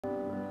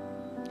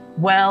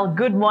Well,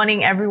 good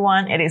morning,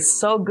 everyone. It is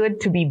so good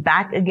to be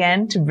back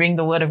again to bring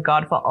the word of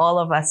God for all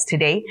of us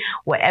today.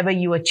 Wherever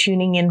you are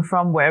tuning in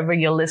from, wherever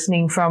you're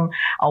listening from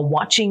or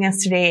watching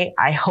us today,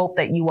 I hope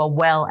that you are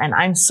well. And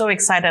I'm so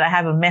excited. I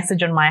have a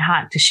message on my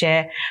heart to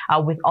share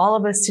with all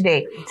of us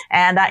today.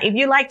 And if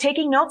you like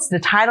taking notes, the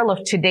title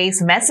of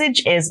today's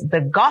message is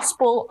The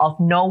Gospel of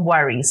No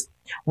Worries.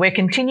 We're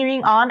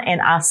continuing on in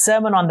our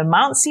Sermon on the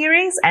Mount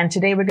series, and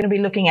today we're going to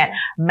be looking at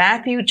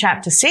Matthew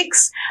chapter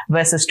 6,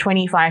 verses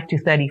 25 to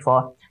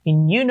 34.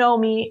 And you know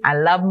me, I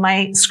love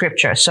my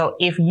scripture. So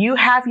if you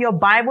have your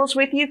Bibles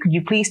with you, could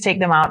you please take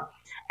them out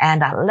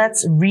and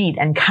let's read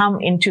and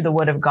come into the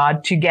Word of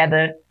God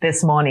together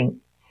this morning.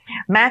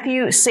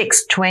 Matthew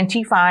 6,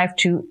 25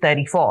 to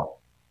 34.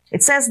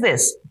 It says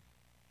this,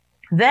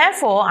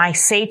 "Therefore, I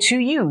say to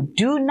you,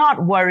 do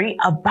not worry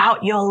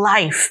about your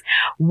life,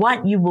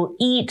 what you will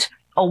eat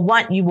or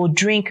what you will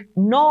drink,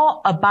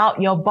 nor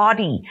about your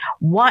body,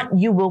 what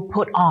you will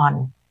put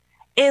on.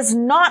 Is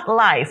not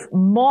life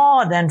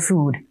more than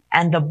food,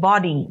 and the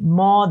body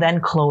more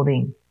than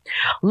clothing?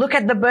 Look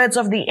at the birds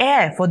of the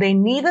air, for they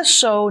neither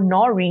sow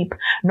nor reap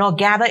nor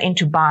gather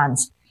into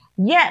barns,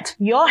 yet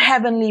your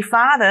heavenly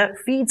Father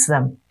feeds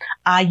them.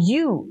 Are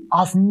you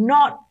of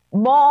not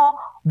more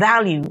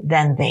value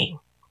than they?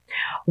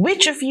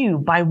 Which of you,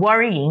 by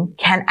worrying,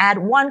 can add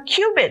 1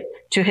 cubit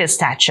to his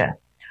stature?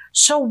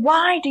 So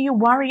why do you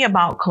worry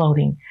about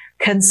clothing?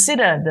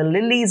 Consider the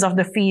lilies of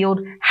the field,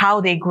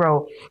 how they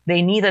grow.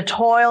 They neither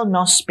toil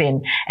nor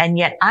spin. And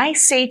yet I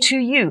say to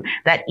you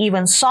that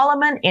even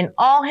Solomon in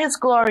all his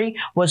glory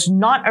was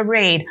not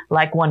arrayed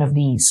like one of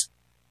these.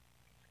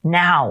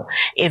 Now,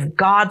 if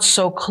God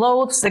so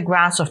clothes the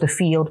grass of the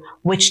field,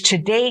 which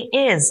today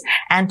is,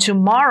 and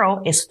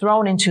tomorrow is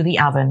thrown into the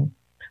oven,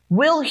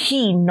 will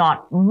he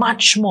not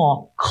much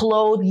more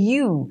clothe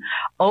you,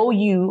 O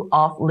you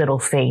of little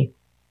faith?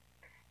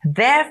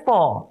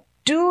 Therefore,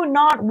 do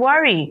not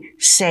worry,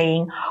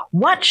 saying,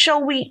 what shall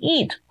we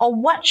eat, or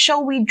what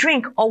shall we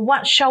drink, or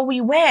what shall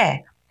we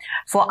wear?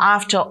 For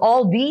after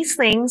all these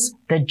things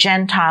the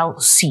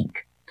Gentiles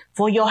seek.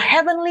 For your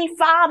heavenly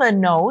Father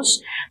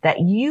knows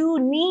that you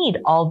need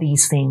all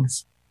these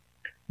things.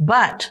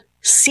 But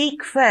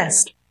seek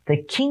first the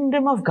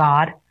kingdom of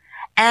God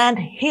and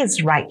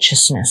his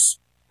righteousness,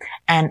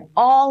 and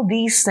all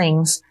these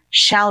things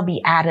shall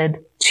be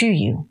added to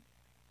you.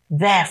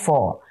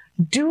 Therefore,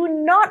 do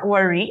not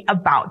worry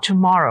about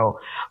tomorrow,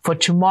 for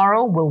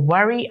tomorrow will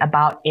worry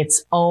about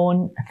its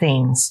own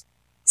things.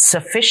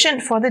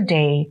 Sufficient for the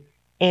day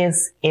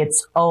is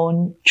its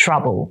own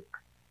trouble."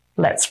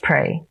 Let's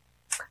pray.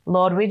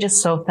 Lord, we're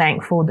just so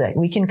thankful that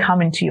we can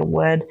come into your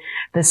word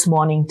this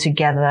morning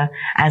together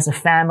as a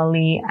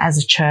family, as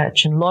a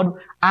church. And Lord,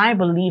 I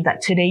believe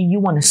that today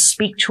you want to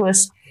speak to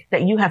us,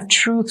 that you have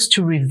truths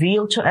to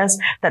reveal to us,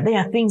 that there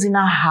are things in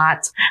our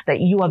hearts that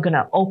you are going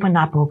to open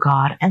up, oh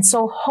God. And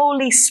so,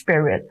 Holy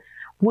Spirit,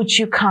 would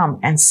you come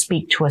and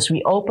speak to us?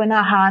 We open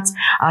our hearts,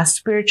 our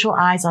spiritual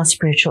eyes, our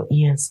spiritual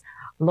ears.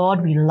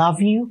 Lord, we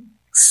love you.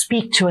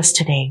 Speak to us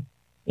today.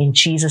 In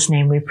Jesus'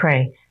 name we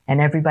pray. And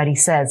everybody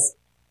says,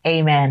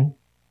 amen.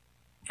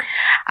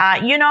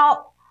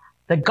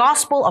 The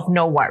gospel of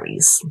no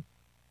worries.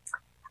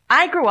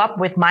 I grew up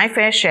with my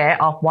fair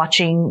share of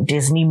watching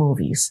Disney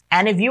movies.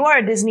 And if you are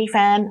a Disney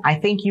fan, I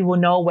think you will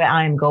know where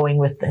I'm going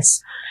with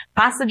this.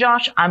 Pastor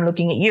Josh, I'm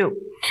looking at you.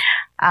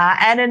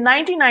 And in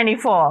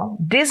 1994,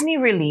 Disney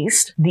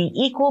released the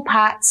equal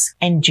parts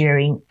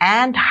endearing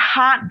and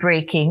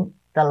heartbreaking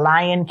The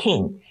Lion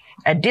King,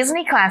 a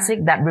Disney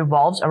classic that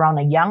revolves around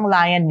a young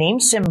lion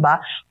named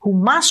Simba who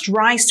must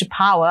rise to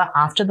power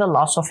after the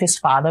loss of his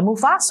father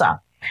Mufasa.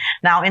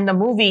 Now, in the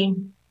movie,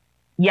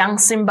 young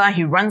Simba,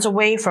 he runs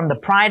away from the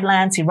Pride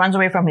Lands. He runs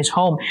away from his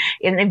home.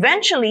 And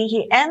eventually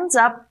he ends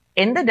up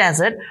in the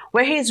desert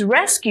where he is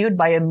rescued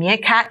by a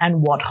meerkat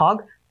and warthog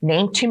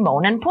named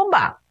Timon and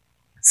Pumbaa.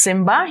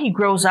 Simba, he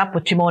grows up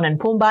with Timon and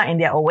Pumbaa in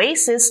their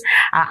oasis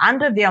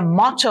under their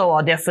motto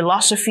or their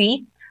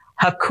philosophy,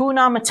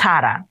 Hakuna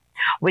Matata,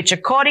 which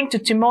according to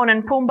Timon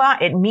and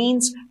Pumbaa, it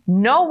means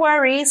no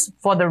worries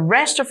for the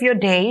rest of your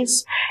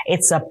days.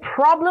 It's a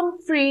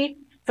problem-free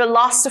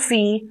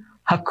philosophy,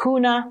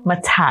 Hakuna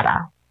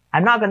Matata.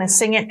 I'm not going to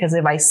sing it because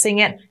if I sing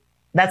it,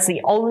 that's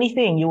the only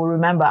thing you will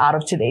remember out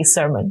of today's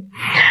sermon.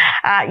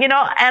 And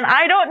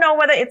I don't know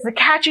whether it's the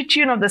catchy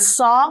tune of the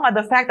song or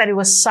the fact that it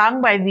was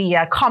sung by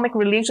the comic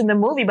relief in the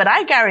movie, but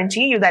I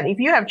guarantee you that if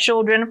you have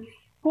children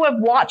who have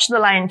watched The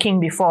Lion King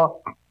before,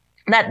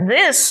 that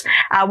this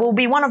will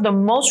be one of the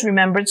most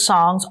remembered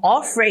songs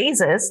or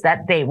phrases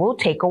that they will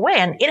take away.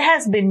 And it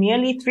has been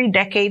nearly 3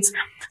 decades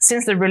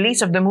since the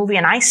release of the movie,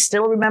 and I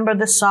still remember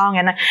the song.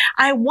 And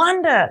I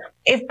wonder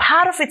if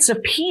part of its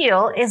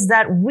appeal is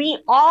that we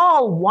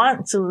all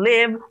want to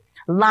live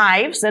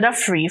lives that are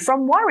free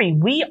from worry.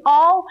 We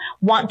all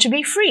want to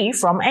be free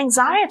from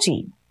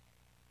anxiety.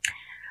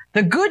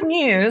 The good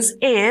news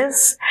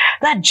is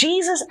that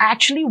Jesus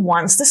actually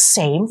wants the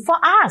same for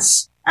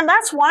us. And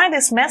that's why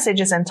this message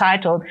is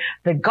entitled,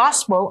 The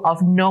Gospel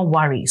of No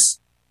Worries.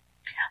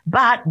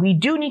 But we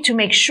do need to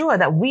make sure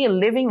that we are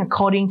living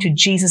according to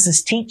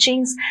Jesus's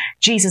teachings,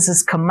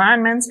 Jesus's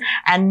commandments,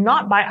 and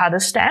not by other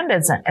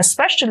standards,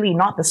 especially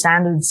not the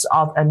standards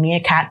of a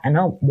meerkat and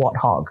a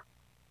warthog.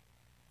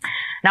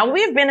 Now,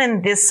 we've been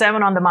in this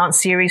Sermon on the Mount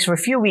series for a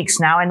few weeks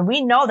now, and we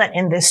know that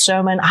in this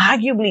sermon,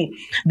 arguably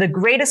the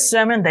greatest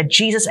sermon that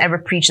Jesus ever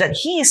preached, that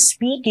he is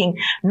speaking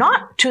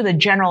not to the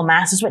general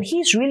masses, but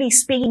he's really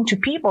speaking to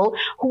people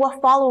who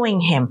are following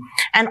him.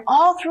 And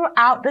all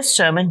throughout the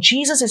sermon,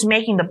 Jesus is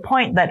making the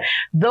point that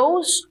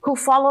those who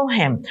follow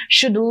him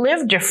should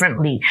live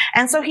differently.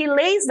 And so he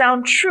lays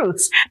down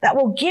truths that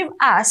will give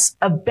us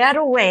a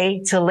better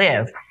way to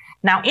live.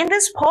 Now, in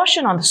this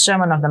portion on the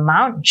Sermon on the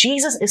Mount,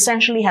 Jesus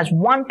essentially has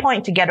one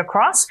point to get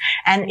across,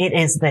 and it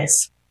is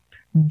this: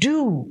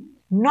 do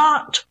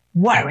not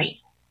worry.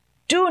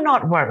 Do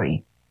not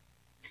worry.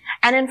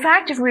 And in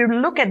fact, if we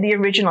look at the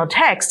original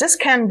text, this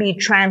can be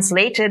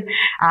translated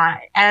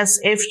as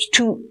if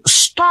to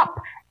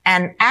stop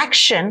an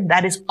action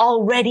that is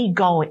already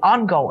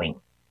ongoing.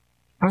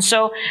 And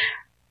so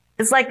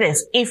it's like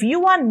this: if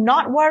you are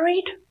not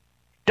worried,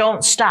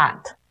 don't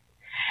start.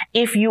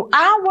 If you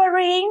are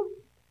worrying,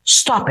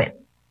 stop it.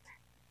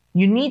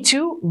 You need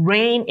to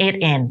rein it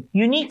in.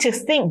 You need to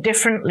think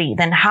differently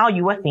than how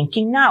you are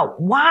thinking now.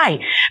 Why?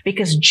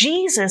 Because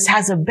Jesus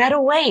has a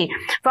better way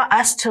for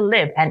us to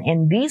live. And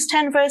in these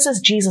 10 verses,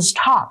 Jesus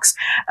talks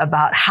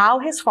about how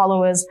his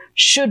followers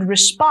should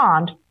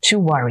respond to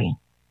worry.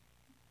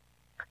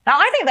 Now,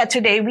 I think that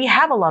today we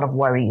have a lot of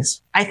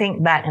worries. I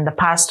think that in the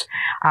past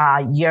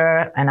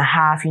year and a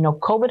half,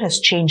 COVID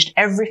has changed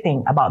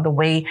everything about the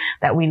way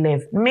that we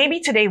live. Maybe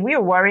today we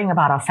are worrying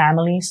about our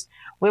families.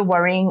 We're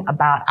worrying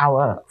about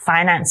our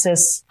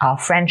finances, our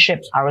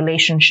friendships, our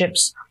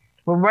relationships.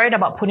 We're worried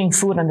about putting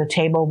food on the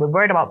table. We're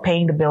worried about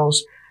paying the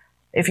bills.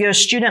 If you're a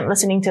student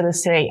listening to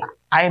this today,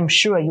 I am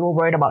sure you are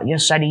worried about your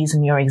studies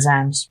and your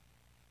exams.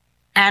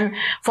 And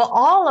for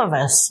all of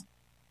us,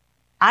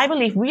 I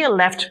believe we are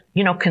left,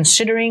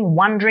 considering,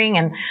 wondering,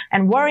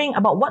 and worrying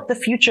about what the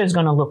future is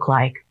going to look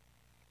like.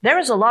 There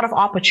is a lot of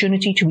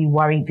opportunity to be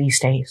worried these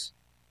days.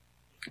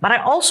 But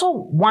I also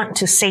want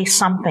to say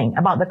something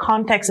about the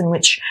context in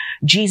which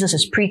Jesus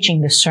is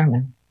preaching this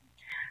sermon.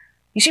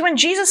 You see, when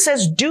Jesus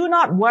says, do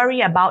not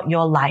worry about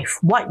your life,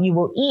 what you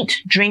will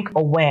eat, drink,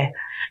 or wear,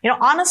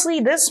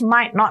 honestly, this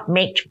might not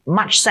make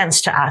much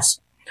sense to us.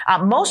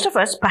 Most of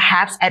us,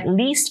 perhaps at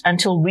least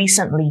until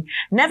recently,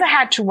 never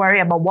had to worry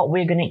about what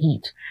we're going to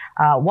eat,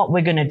 what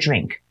we're going to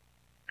drink.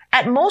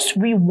 At most,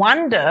 we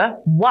wonder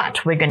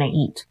what we're going to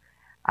eat.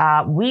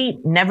 We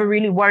never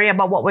really worry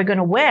about what we're going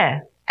to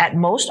wear. At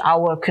most,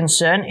 our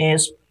concern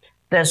is,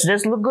 does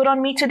this look good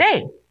on me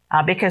today?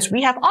 Because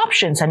we have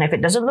options. And if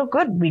it doesn't look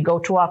good, we go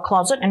to our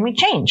closet and we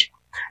change.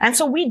 And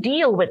so we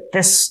deal with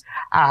this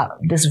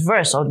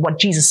verse or what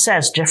Jesus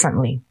says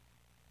differently.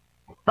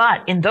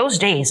 But in those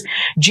days,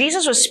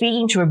 Jesus was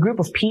speaking to a group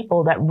of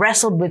people that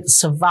wrestled with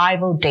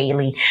survival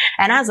daily.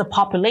 And as a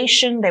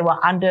population, they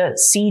were under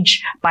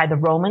siege by the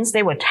Romans.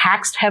 They were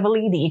taxed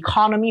heavily. The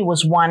economy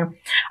was one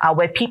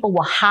where people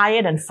were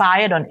hired and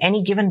fired on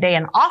any given day.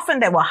 And often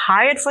they were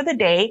hired for the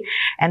day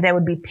and they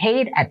would be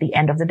paid at the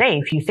end of the day.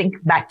 If you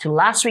think back to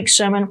last week's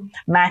sermon,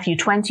 Matthew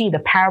 20, the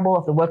parable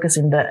of the workers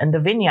in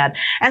the vineyard.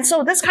 And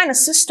so this kind of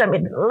system,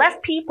 it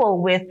left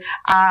people with,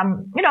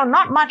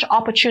 not much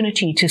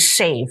opportunity to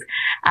save.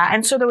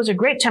 And so there was a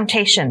great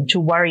temptation to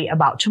worry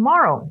about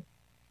tomorrow.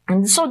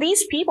 And so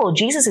these people,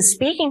 Jesus is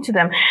speaking to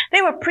them,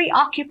 they were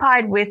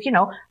preoccupied with,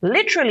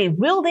 literally,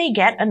 will they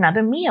get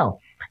another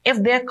meal?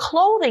 If their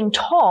clothing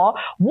tore,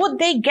 would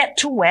they get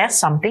to wear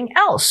something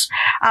else?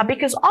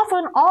 Because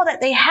often all that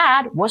they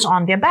had was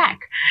on their back.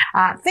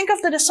 Think of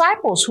the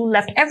disciples who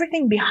left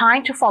everything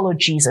behind to follow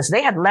Jesus.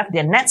 They had left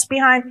their nets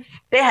behind.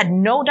 They had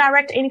no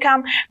direct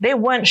income. They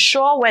weren't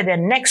sure where their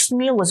next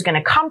meal was going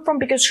to come from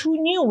because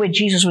who knew where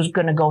Jesus was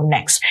going to go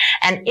next?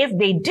 And if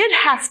they did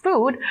have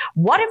food,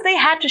 what if they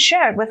had to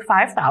share it with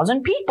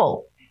 5,000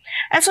 people?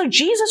 And so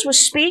Jesus was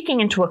speaking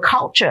into a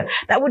culture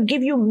that would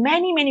give you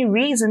many, many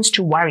reasons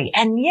to worry.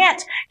 And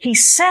yet he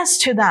says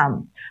to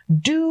them,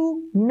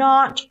 do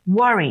not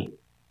worry.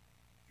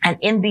 And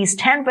in these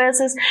 10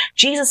 verses,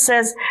 Jesus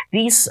says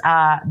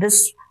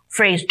this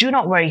phrase, do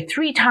not worry,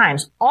 3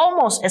 times,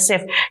 almost as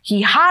if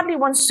he hardly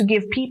wants to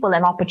give people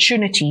an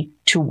opportunity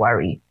to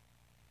worry.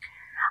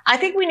 I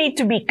think we need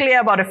to be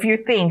clear about a few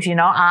things,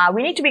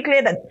 We need to be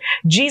clear that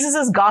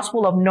Jesus'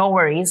 gospel of no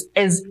worries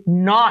is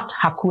not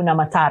Hakuna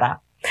Matata.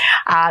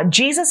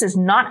 Jesus is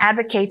not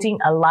advocating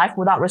a life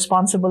without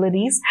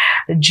responsibilities.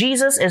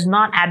 Jesus is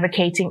not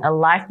advocating a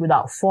life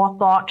without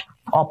forethought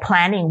or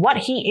planning. What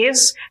he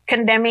is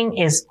condemning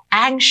is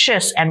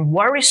anxious and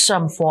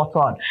worrisome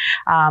forethought.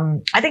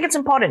 I think it's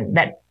important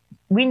that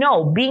we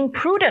know being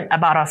prudent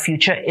about our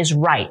future is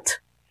right,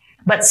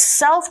 but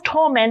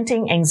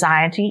self-tormenting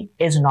anxiety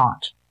is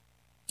not.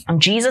 And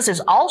Jesus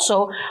is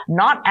also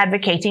not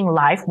advocating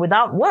life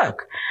without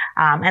work.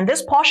 And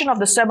this portion of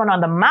the Sermon on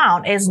the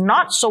Mount is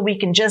not so we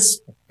can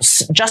just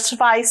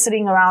justify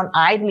sitting around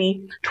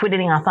idly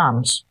twiddling our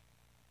thumbs.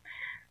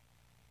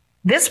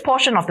 This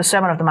portion of the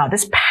Sermon on the Mount,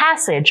 this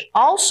passage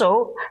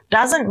also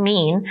doesn't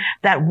mean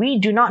that we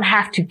do not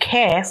have to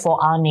care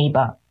for our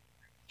neighbor.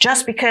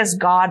 Just because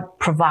God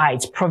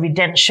provides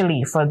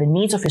providentially for the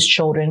needs of his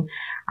children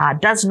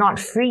does not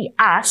free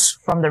us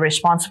from the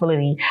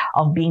responsibility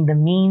of being the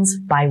means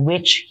by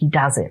which he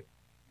does it.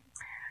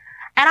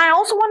 And I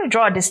also want to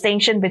draw a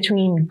distinction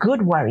between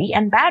good worry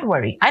and bad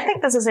worry. I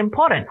think this is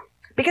important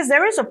because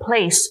there is a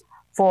place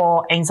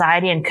for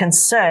anxiety and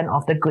concern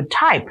of the good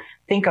type.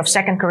 Think of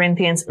 2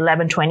 Corinthians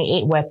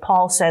 11:28, where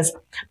Paul says,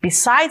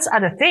 besides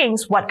other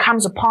things, what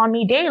comes upon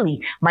me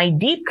daily, my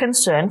deep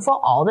concern for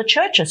all the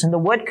churches. And the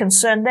word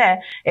concern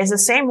there is the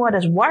same word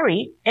as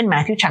worry in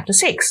Matthew chapter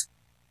 6.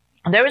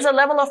 There is a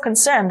level of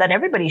concern that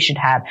everybody should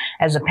have.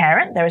 As a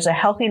parent, there is a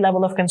healthy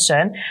level of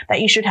concern that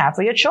you should have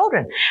for your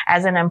children.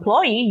 As an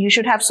employee, you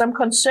should have some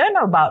concern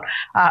about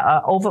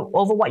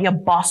over what your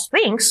boss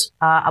thinks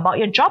about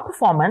your job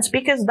performance,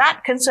 because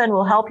that concern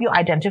will help you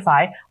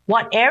identify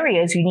what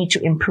areas you need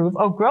to improve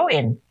or grow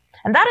in.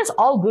 And that is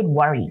all good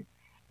worry,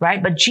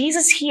 right? But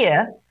Jesus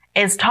here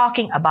is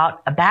talking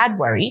about a bad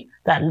worry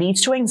that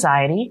leads to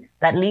anxiety,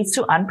 that leads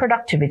to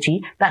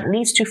unproductivity, that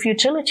leads to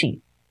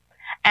futility.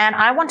 And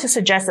I want to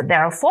suggest that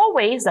there are 4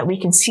 ways that we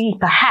can see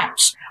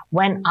perhaps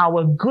when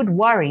our good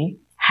worry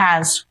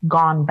has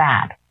gone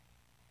bad.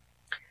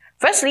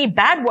 Firstly,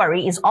 bad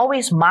worry is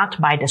always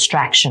marked by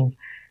distraction.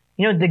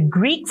 You know, the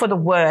Greek for the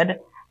word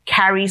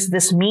carries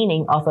this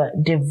meaning of a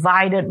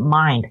divided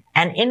mind,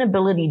 an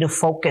inability to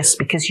focus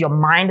because your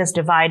mind is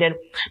divided,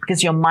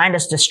 because your mind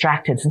is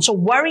distracted. And so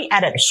worry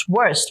at its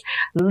worst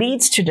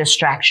leads to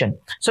distraction.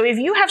 So if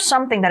you have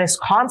something that is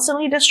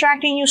constantly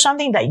distracting you,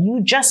 something that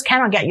you just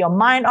cannot get your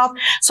mind off,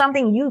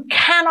 something you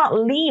cannot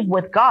leave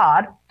with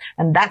God,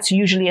 and that's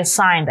usually a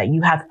sign that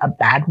you have a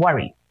bad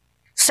worry.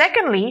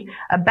 Secondly,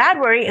 a bad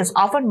worry is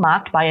often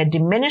marked by a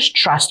diminished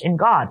trust in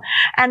God.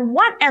 And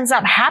what ends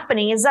up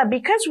happening is that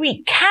because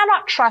we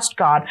cannot trust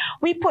God,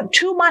 we put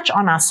too much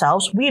on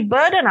ourselves, we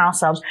burden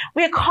ourselves,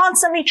 we are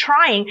constantly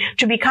trying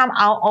to become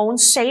our own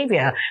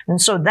savior.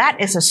 And so that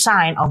is a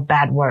sign of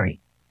bad worry.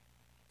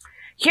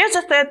 Here's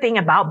the third thing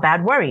about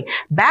bad worry.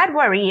 Bad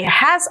worry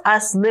has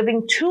us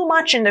living too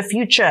much in the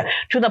future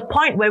to the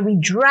point where we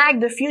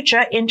drag the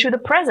future into the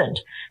present.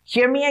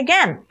 Hear me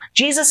again.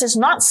 Jesus is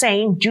not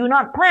saying do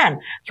not plan.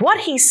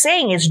 What he's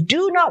saying is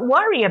do not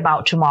worry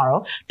about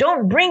tomorrow.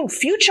 Don't bring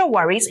future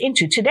worries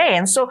into today.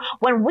 And so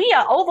when we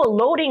are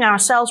overloading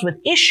ourselves with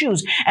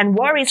issues and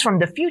worries from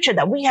the future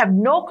that we have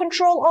no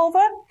control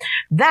over,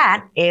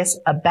 that is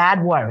a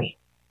bad worry.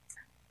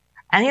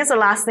 And here's the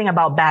last thing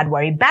about bad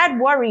worry. Bad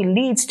worry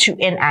leads to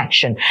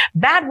inaction.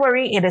 Bad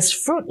worry, it is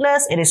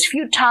fruitless, it is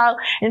futile.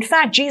 In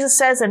fact, Jesus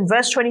says in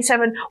verse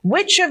 27,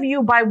 which of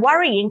you by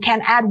worrying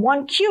can add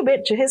 1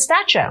 cubit to his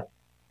stature?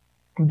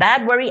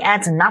 Bad worry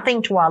adds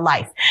nothing to our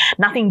life,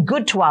 nothing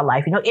good to our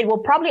life. You know, it will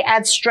probably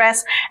add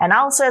stress and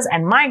ulcers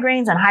and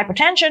migraines and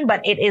hypertension,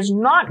 but it is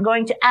not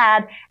going to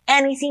add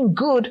anything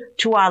good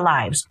to our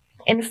lives.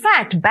 In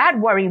fact, bad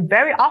worry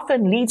very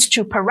often leads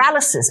to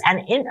paralysis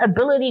and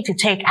inability to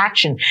take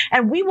action.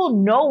 And we will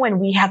know when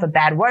we have a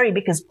bad worry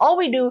because all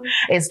we do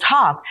is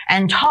talk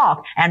and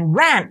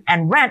rant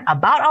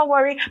about our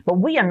worry, but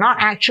we are not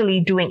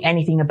actually doing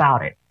anything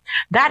about it.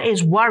 That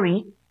is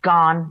worry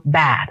gone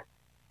bad.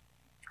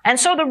 And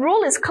so the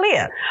rule is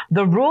clear.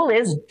 The rule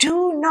is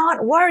do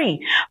not worry.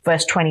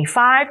 Verse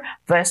 25,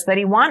 verse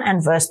 31,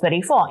 and verse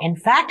 34. In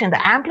fact, in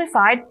the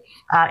Amplified,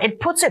 it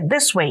puts it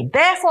this way.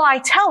 Therefore, I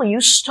tell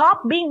you,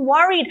 stop being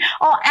worried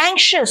or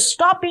anxious.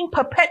 Stop being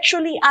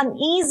perpetually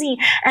uneasy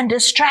and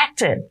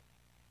distracted.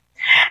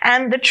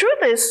 And the truth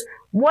is,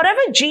 whatever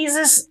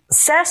Jesus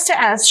says to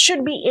us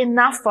should be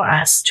enough for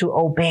us to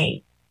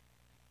obey.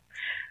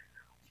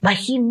 Like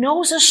he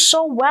knows us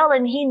so well,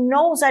 and he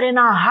knows that in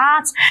our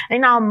hearts,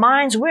 in our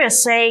minds, we're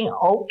saying,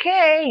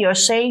 okay, you're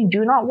saying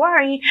do not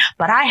worry,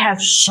 but I have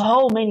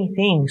so many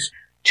things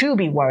to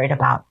be worried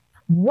about.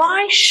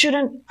 Why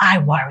shouldn't I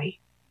worry?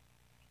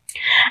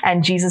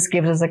 And Jesus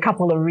gives us a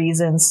couple of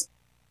reasons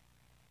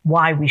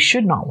why we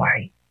should not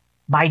worry.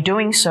 By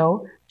doing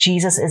so,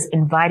 Jesus is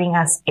inviting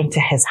us into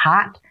his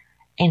heart,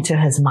 into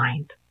his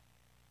mind.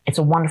 It's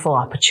a wonderful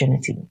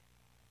opportunity.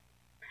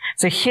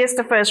 So here's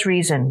the first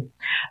reason.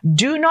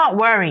 Do not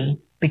worry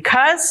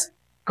because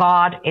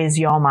God is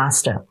your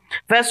master.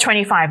 Verse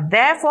 25,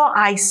 therefore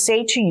I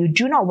say to you,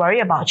 do not worry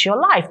about your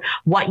life,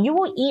 what you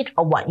will eat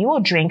or what you will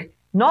drink,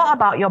 nor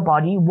about your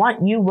body,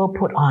 what you will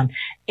put on.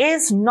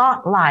 Is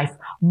not life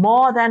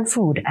more than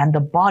food and the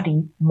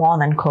body more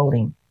than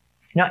clothing?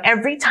 You know,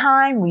 every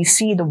time we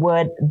see the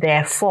word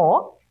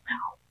therefore,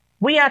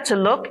 we are to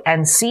look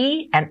and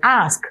see and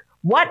ask,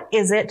 what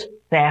is it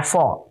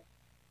therefore?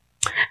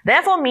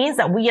 Therefore means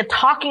that we are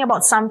talking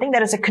about something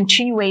that is a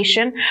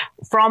continuation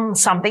from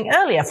something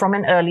earlier, from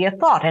an earlier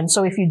thought. And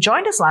so if you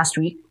joined us last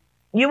week,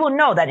 you will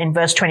know that in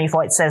verse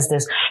 24 it says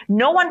this,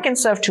 no one can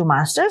serve 2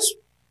 masters,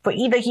 for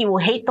either he will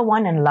hate the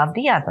one and love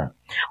the other,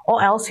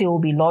 or else he will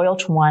be loyal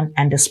to one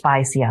and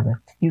despise the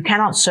other. You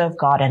cannot serve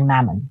God and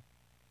mammon.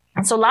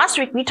 And so last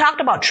week we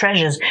talked about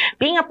treasures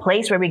being a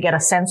place where we get a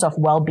sense of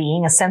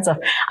well-being, a sense of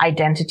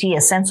identity,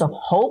 a sense of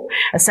hope,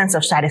 a sense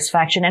of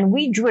satisfaction. And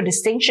we drew a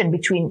distinction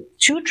between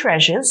two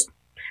treasures,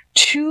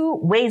 two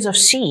ways of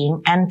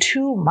seeing, and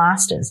two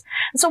masters.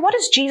 And so what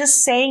is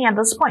Jesus saying at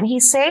this point?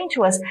 He's saying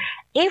to us,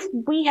 if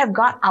we have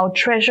got our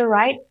treasure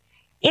right,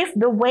 if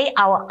the way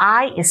our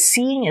eye is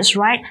seeing is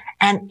right,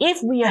 and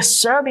if we are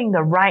serving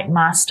the right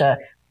master,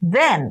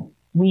 then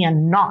we are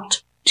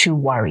not to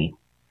worry.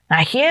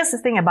 Now, here's the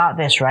thing about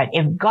this, right?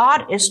 If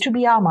God is to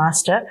be our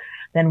master,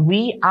 then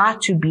we are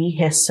to be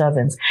his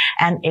servants.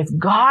 And if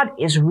God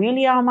is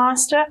really our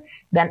master,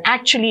 then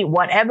actually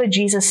whatever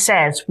Jesus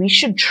says, we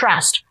should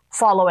trust,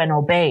 follow, and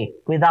obey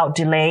without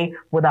delay,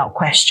 without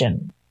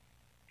question.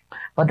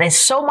 But there's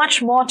so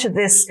much more to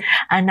this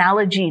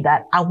analogy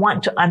that I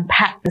want to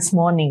unpack this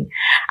morning.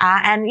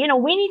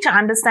 We need to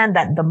understand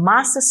that the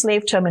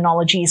master-slave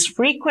terminology is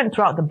frequent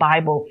throughout the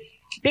Bible,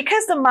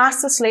 because the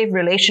master-slave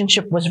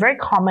relationship was very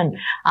common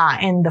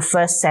in the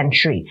first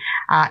century.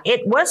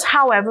 It was,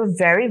 however,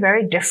 very,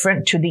 very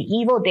different to the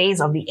evil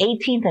days of the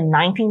 18th and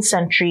 19th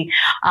century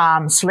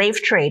slave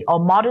trade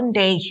or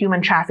modern-day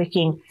human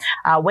trafficking,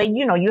 where,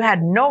 you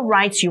had no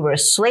rights, you were a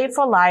slave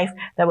for life,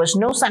 there was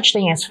no such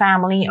thing as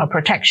family or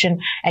protection,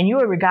 and you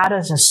were regarded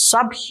as a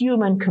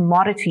subhuman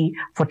commodity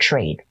for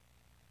trade.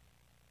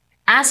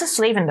 As a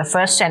slave in the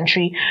first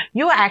century,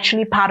 you were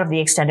actually part of the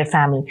extended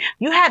family.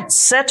 You had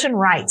certain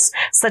rights,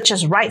 such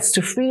as rights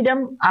to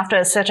freedom after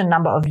a certain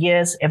number of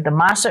years if the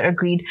master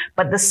agreed,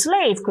 but the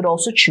slave could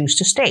also choose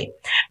to stay.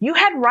 You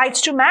had rights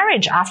to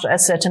marriage after a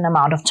certain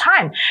amount of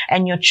time,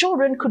 and your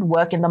children could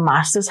work in the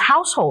master's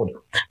household.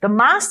 The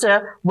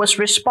master was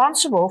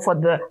responsible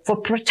for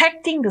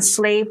protecting the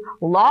slave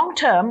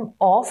long-term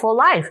or for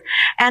life.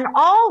 And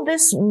all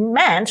this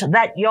meant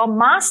that your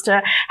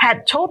master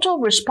had total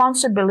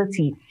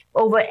responsibility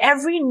over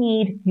every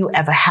need you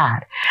ever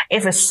had.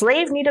 If a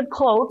slave needed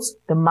clothes,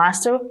 the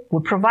master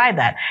would provide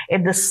that.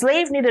 If the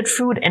slave needed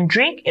food and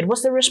drink, it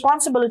was the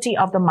responsibility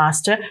of the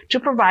master to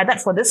provide that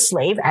for the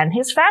slave and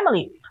his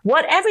family.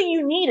 Whatever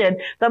you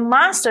needed, the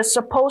master's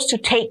supposed to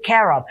take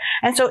care of.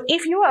 And so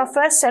if you were a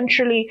first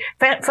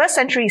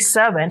century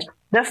servant,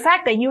 the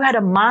fact that you had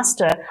a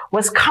master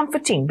was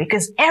comforting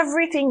because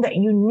everything that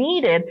you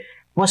needed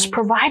was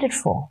provided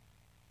for.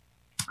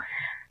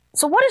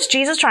 So what is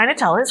Jesus trying to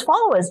tell his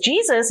followers?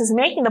 Jesus is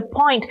making the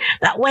point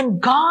that when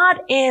God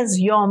is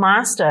your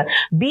master,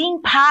 being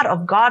part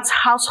of God's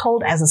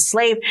household as a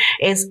slave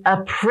is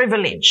a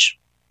privilege.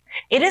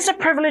 It is a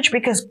privilege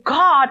because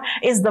God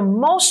is the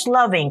most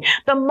loving,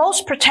 the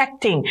most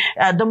protecting,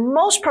 the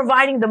most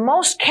providing, the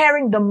most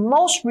caring, the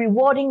most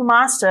rewarding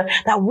master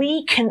that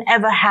we can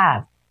ever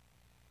have.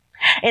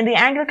 In the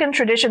Anglican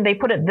tradition, they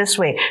put it this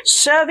way: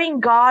 serving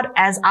God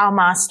as our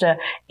master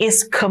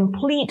is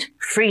complete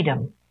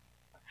freedom.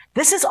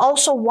 This is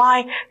also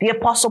why the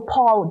Apostle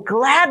Paul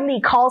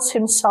gladly calls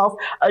himself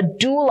a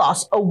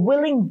doulos, a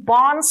willing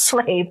bond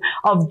slave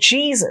of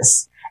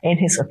Jesus in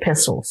his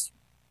epistles.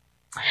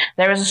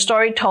 There is a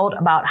story told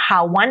about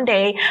how one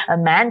day a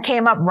man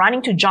came up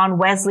running to John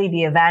Wesley,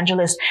 the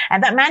evangelist,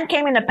 and that man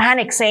came in a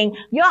panic saying,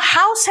 "Your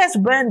house has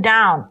burned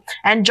down."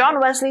 And John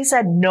Wesley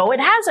said, "No,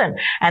 it hasn't."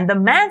 And the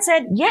man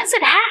said, "Yes,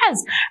 it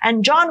has."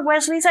 And John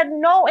Wesley said,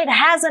 "No, it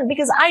hasn't,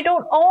 because I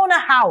don't own a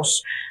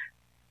house.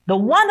 The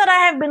one that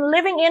I have been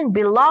living in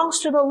belongs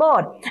to the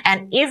Lord.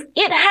 And if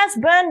it has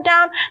burned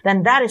down,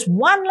 then that is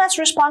one less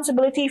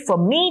responsibility for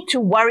me to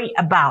worry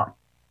about."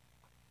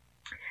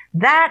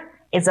 That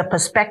is a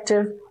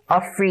perspective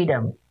of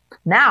freedom.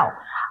 Now,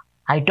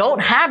 I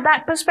don't have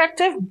that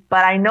perspective,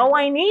 but I know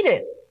I need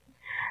it.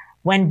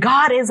 When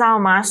God is our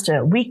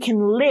master, we can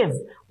live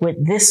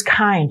with this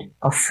kind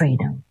of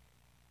freedom.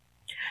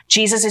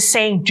 Jesus is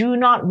saying, do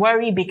not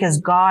worry because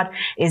God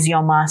is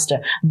your master.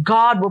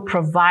 God will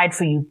provide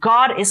for you.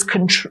 God is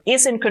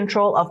in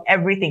control of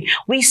everything.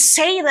 We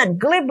say that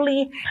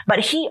glibly, but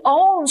he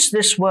owns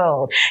this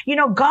world.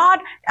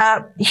 God,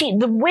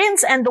 the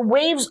winds and the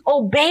waves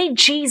obey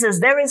Jesus.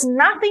 There is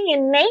nothing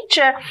in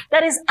nature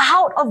that is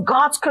out of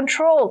God's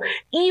control.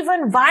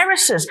 Even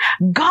viruses.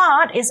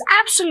 God is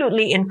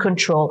absolutely in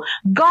control.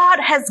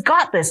 God has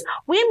got this.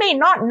 We may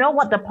not know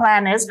what the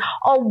plan is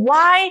or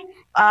why,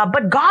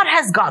 but God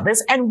has got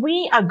this, and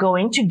we are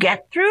going to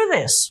get through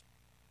this.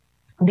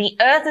 The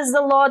earth is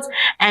the Lord's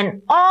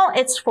and all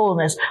its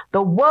fullness,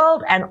 the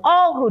world and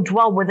all who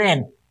dwell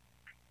within.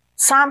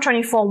 Psalm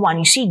 24:1.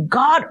 You see,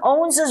 God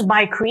owns us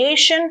by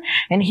creation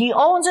and he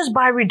owns us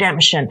by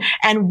redemption.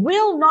 And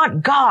will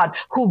not God,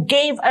 who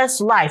gave us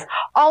life,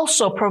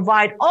 also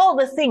provide all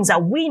the things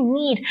that we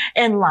need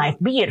in life,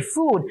 be it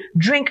food,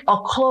 drink,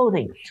 or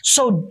clothing?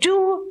 So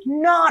do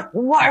not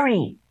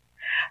worry,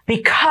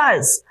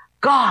 because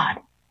God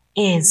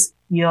is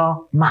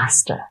your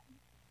master.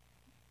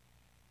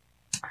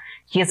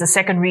 Here's the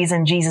second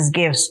reason Jesus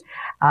gives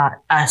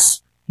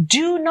us.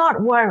 Do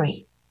not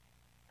worry,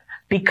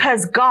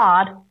 because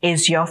God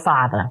is your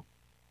Father.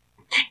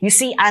 You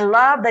see, I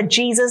love that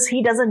Jesus,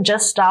 he doesn't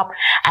just stop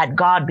at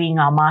God being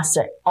our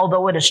master,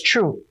 although it is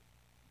true.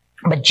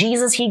 But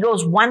Jesus, he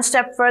goes one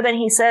step further and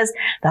he says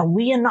that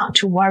we are not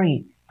to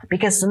worry,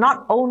 because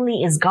not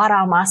only is God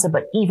our master,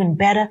 but even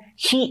better,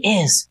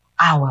 he is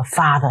our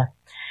Father.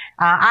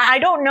 I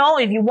don't know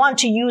if you want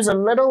to use a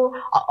little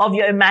of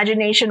your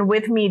imagination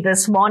with me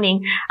this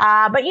morning,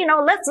 but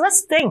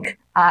let's think.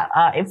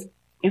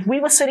 If we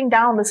were sitting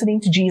down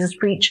listening to Jesus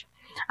preach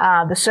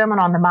the Sermon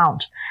on the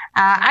Mount,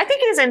 I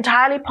think it is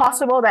entirely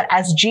possible that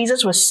as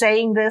Jesus was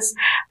saying this,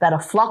 that a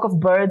flock of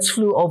birds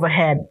flew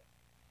overhead.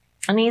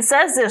 And he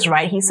says this,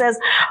 right? He says,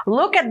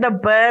 "Look at the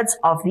birds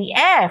of the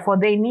air, for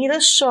they neither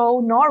sow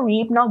nor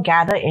reap nor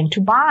gather into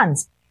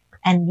barns,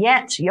 and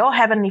yet your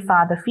heavenly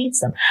Father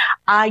feeds them.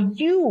 Are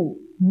you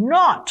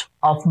not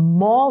of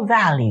more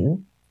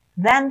value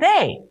than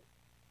they?"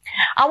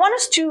 I want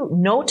us to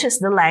notice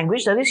the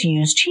language that is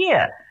used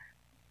here.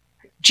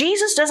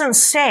 Jesus doesn't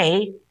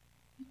say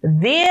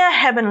their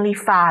heavenly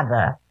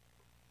Father.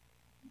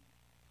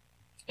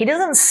 He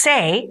doesn't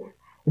say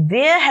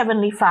their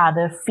heavenly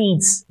Father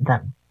feeds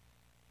them.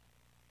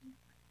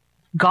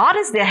 God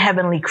is their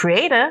heavenly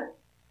creator,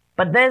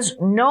 but there's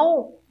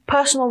no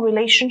personal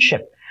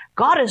relationship.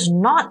 God is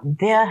not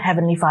their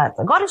heavenly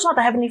Father. God is not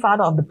the heavenly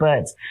Father of the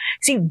birds.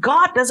 See,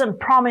 God doesn't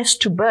promise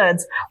to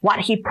birds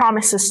what he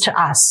promises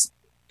to us.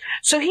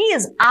 So he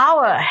is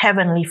our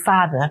heavenly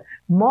Father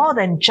more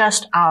than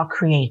just our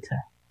creator.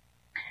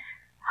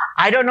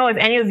 I don't know if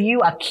any of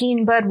you are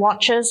keen bird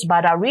watchers,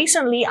 but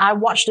recently I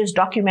watched this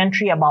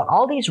documentary about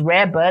all these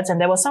rare birds, and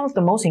there were some of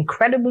the most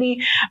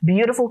incredibly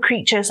beautiful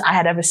creatures I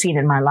had ever seen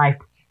in my life.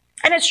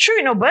 And it's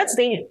true, birds,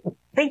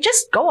 they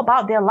just go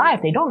about their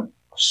life. They don't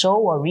sow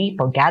or reap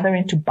or gather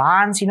into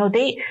barns.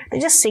 They're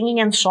just singing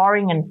and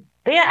soaring, and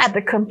they are at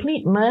the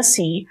complete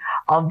mercy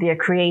of their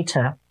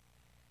creator,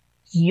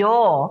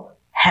 your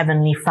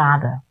heavenly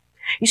Father.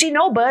 You see,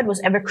 no bird was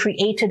ever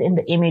created in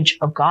the image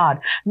of God.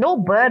 No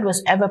bird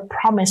was ever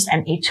promised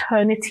an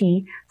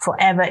eternity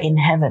forever in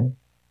heaven.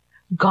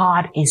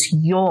 God is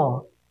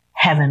your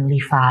heavenly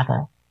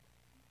Father.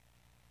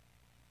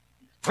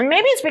 And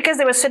maybe it's because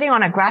they were sitting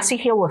on a grassy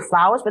hill with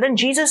flowers, but then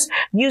Jesus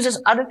uses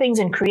other things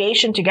in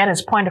creation to get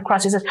his point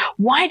across. He says,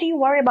 "Why do you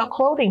worry about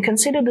clothing?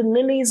 Consider the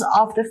lilies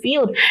of the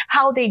field,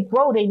 how they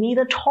grow. They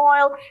neither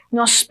toil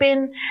nor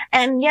spin.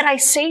 And yet I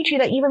say to you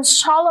that even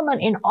Solomon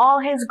in all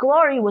his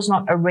glory was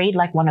not arrayed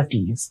like one of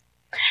these.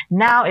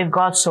 Now, if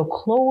God so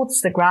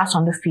clothes the grass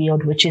on the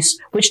field, which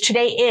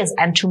today is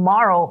and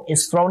tomorrow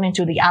is thrown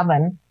into the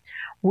oven,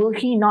 will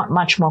he not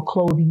much more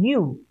clothe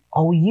you,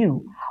 O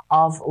you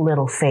of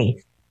little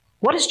faith?"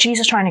 What is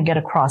Jesus trying to get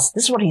across?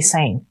 This is what he's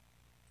saying.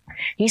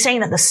 He's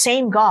saying that the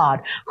same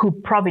God who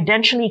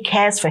providentially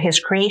cares for his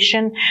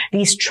creation,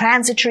 these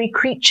transitory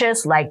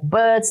creatures like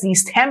birds,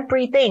 these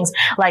temporary things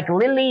like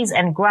lilies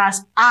and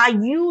grass, are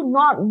you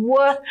not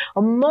worth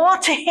more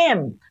to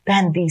him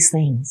than these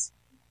things?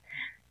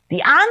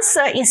 The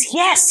answer is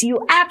yes,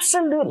 you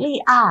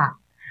absolutely are.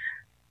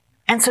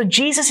 And so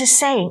Jesus is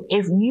saying,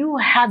 if you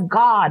have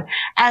God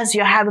as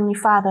your heavenly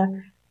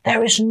Father,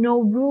 there is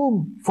no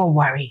room for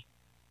worry.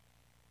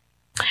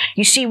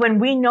 You see, when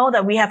we know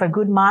that we have a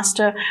good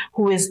master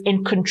who is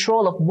in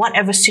control of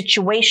whatever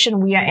situation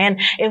we are in,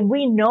 if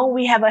we know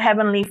we have a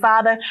heavenly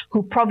Father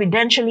who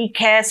providentially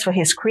cares for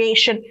his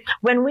creation,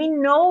 when we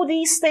know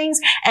these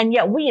things and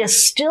yet we are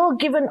still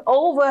given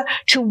over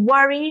to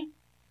worry,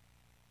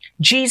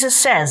 Jesus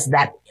says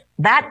that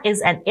that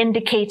is an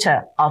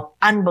indicator of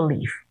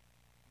unbelief.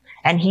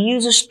 And he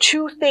uses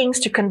two things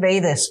to convey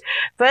this.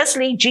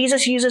 Firstly,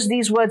 Jesus uses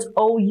these words,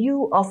 "O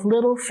you of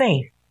little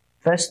faith,"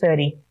 verse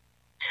 30.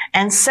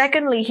 And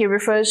secondly, he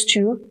refers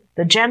to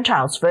the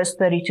Gentiles, verse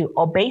 32,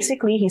 or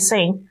basically he's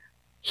saying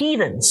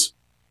heathens,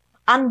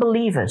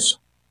 unbelievers.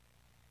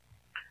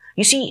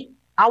 You see,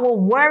 our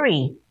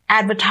worry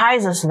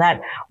advertises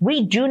that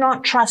we do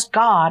not trust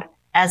God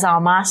as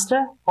our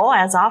master or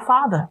as our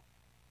Father.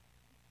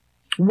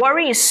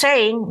 Worry is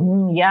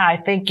saying, yeah, I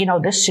think,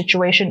 this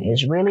situation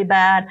is really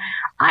bad.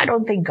 I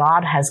don't think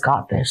God has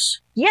got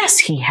this. Yes,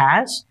 he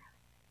has.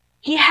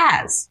 He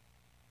has.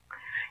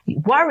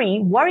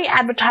 Worry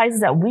advertises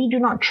that we do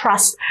not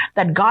trust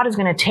that God is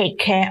going to take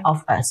care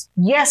of us.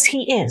 Yes,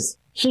 he is.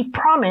 He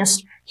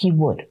promised he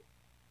would.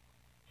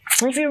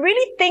 If you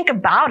really think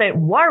about it,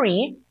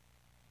 worry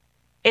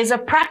is a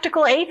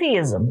practical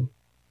atheism.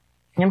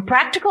 And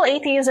practical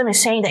atheism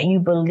is saying that you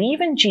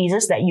believe in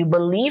Jesus, that you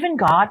believe in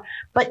God,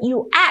 but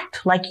you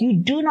act like you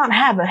do not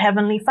have a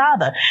heavenly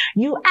Father.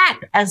 You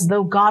act as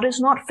though God is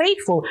not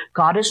faithful,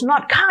 God is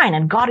not kind,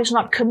 and God is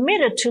not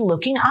committed to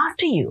looking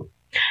after you.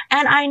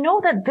 And I know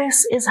that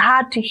this is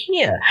hard to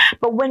hear,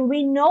 but when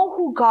we know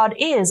who God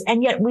is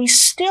and yet we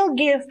still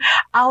give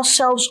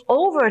ourselves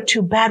over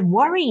to bad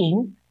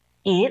worrying,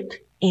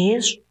 it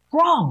is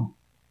wrong.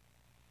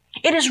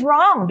 It is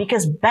wrong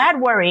because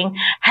bad worrying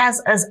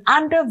has us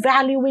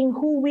undervaluing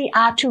who we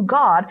are to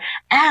God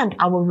and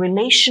our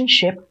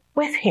relationship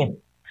with him.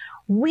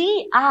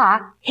 We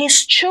are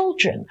his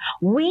children.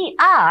 We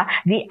are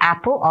the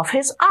apple of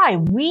his eye.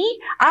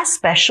 We are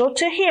special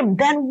to him.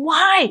 Then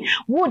why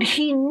would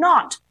he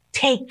not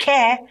take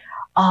care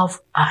of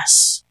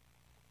us?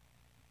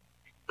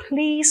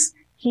 please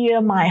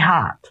hear my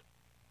heart.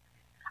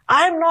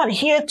 I'm not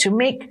here to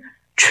make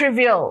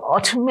trivial or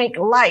to make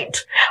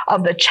light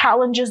of the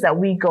challenges that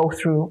we go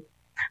through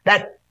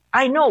that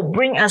I know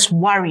bring us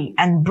worry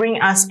and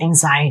bring us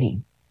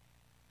anxiety.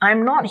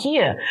 I'm not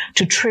here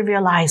to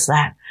trivialize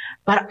that,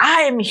 but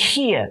I am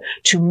here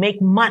to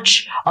make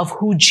much of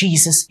who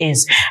Jesus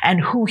is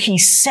and who he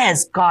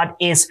says God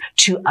is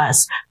to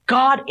us.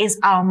 God is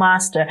our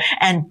master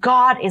and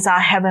God is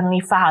our heavenly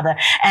Father,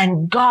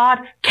 and God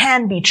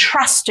can be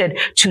trusted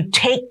to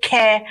take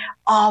care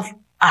of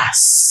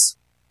us.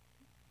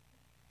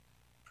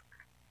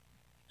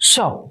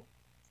 So,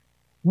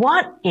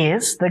 what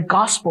is the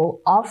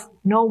gospel of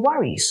no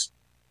worries?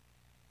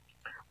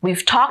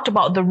 We've talked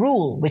about the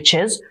rule, which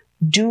is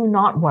do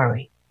not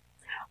worry.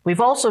 We've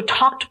also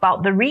talked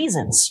about the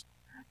reasons,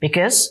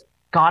 because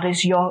God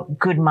is your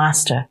good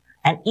master,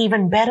 and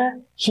even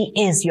better, he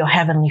is your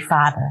heavenly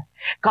Father.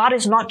 God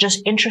is not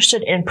just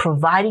interested in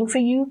providing for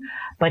you,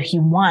 but he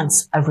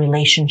wants a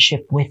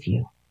relationship with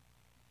you.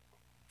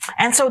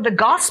 And so the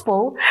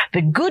gospel,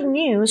 the good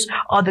news,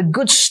 or the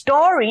good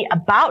story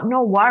about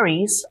no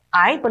worries,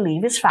 I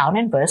believe is found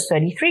in verse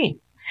 33.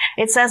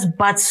 It says,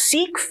 but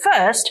seek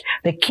first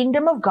the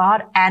kingdom of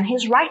God and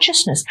his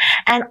righteousness,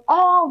 and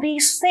all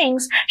these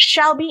things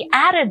shall be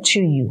added to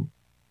you.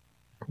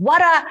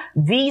 What are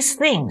these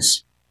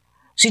things?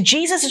 See,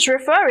 Jesus is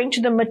referring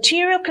to the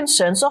material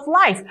concerns of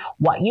life,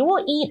 what you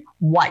will eat,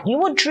 what you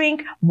will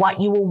drink,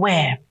 what you will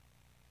wear.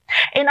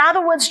 In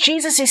other words,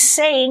 Jesus is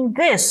saying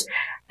this,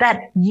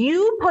 that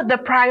you put the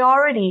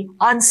priority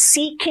on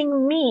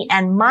seeking me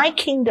and my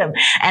kingdom,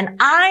 and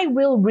I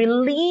will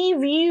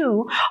relieve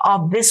you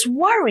of this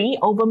worry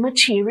over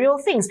material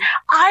things.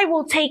 I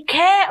will take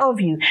care of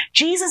you.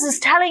 Jesus is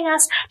telling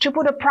us to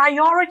put a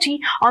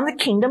priority on the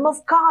kingdom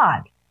of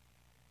God.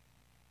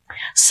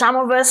 Some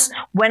of us,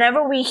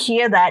 whenever we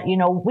hear that,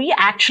 we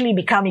actually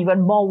become even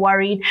more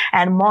worried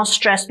and more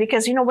stressed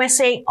because, we're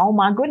saying, oh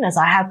my goodness,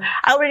 I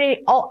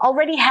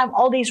already have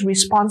all these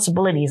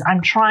responsibilities.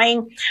 I'm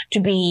trying to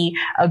be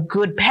a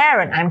good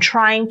parent. I'm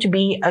trying to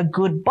be a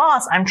good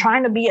boss. I'm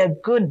trying to be a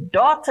good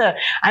daughter.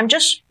 I'm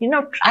just,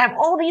 I have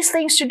all these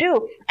things to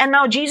do. And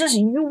now, Jesus,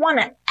 you want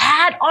to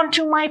add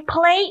onto my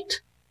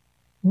plate?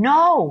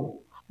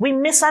 No, we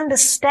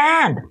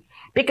misunderstand.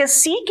 Because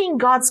seeking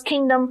God's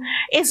kingdom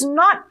is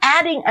not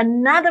adding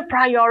another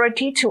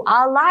priority to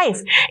our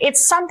life.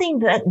 It's something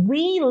that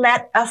we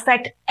let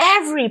affect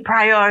every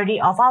priority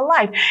of our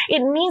life. It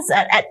means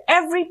that at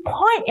every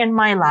point in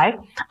my life,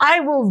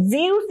 I will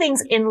view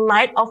things in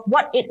light of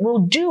what it will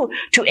do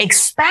to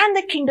expand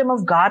the kingdom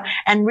of God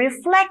and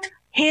reflect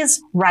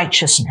his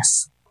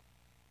righteousness.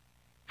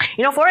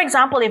 For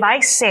example, if I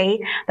say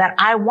that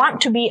I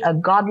want to be a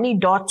godly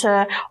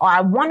daughter or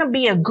I want to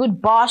be a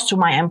good boss to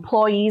my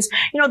employees,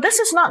 this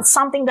is not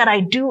something that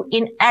I do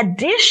in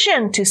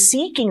addition to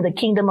seeking the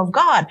kingdom of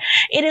God.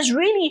 It is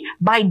really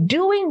by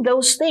doing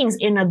those things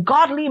in a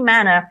godly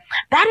manner,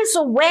 that is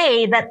a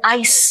way that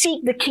I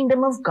seek the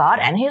kingdom of God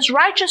and his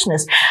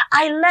righteousness.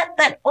 I let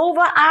that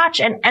overarch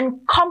and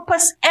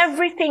encompass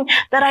everything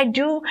that I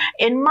do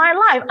in my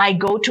life. I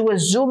go to a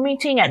Zoom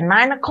meeting at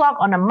 9 o'clock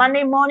on a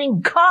Monday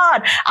morning.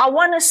 God, I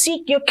want to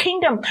seek your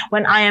kingdom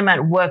when I am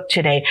at work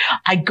today.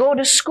 I go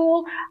to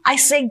school. I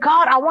say,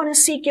 God, I want to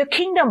seek your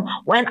kingdom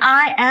when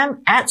I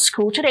am at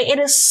school today. It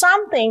is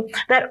something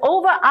that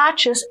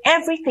overarches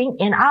everything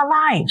in our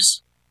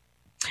lives.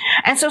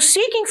 And so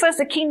seeking first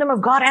the kingdom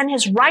of God and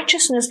his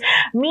righteousness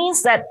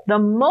means that the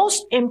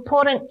most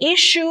important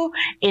issue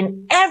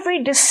in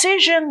every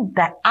decision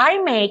that I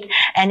make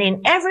and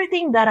in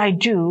everything that I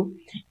do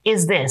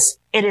is this.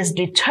 It is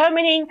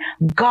determining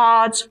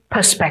God's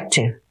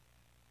perspective.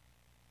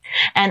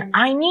 And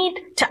I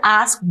need to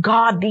ask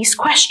God these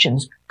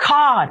questions.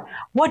 God,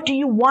 what do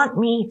you want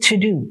me to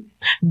do?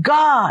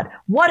 God,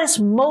 what is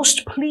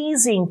most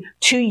pleasing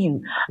to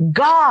you?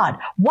 God,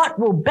 what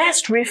will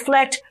best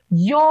reflect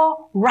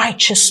your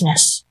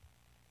righteousness?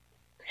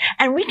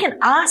 And we can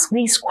ask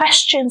these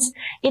questions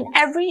in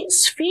every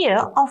sphere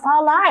of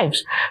our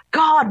lives.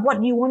 God, what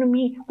do you want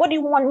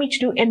me to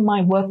do in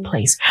my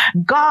workplace?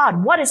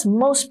 God, what is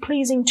most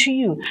pleasing to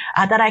you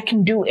that I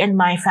can do in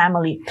my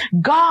family?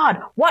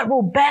 God, what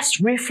will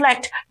best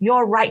reflect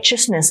your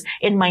righteousness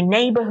in my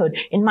neighborhood,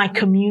 in my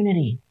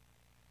community?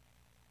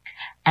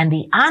 And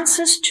the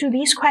answers to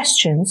these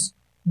questions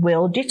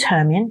will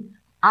determine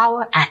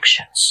our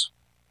actions.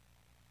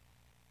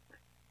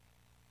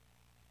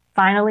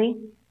 Finally,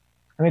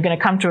 we're going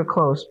to come to a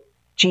close.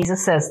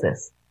 Jesus says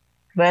this,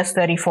 verse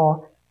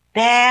 34,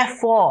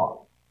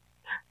 therefore,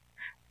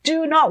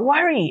 do not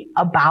worry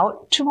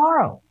about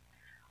tomorrow,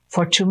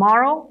 for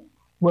tomorrow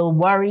will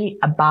worry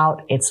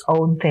about its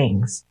own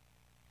things.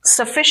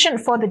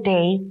 Sufficient for the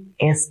day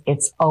is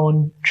its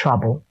own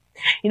trouble.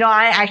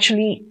 I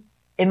actually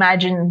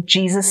imagine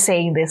Jesus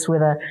saying this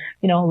with a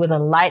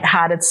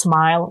lighthearted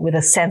smile, with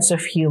a sense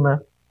of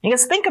humor.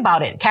 Because think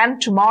about it. Can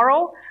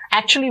tomorrow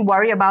actually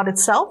worry about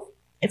itself?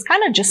 It's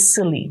kind of just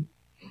silly.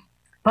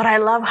 But I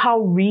love how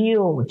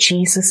real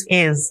Jesus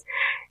is.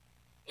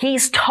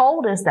 He's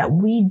told us that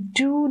we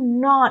do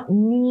not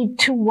need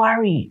to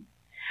worry.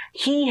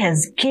 He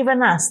has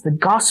given us the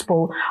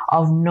gospel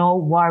of no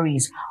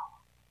worries.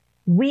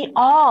 We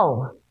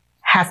all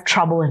have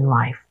trouble in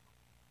life.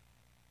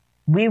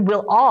 We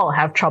will all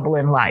have trouble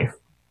in life.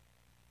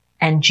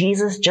 And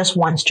Jesus just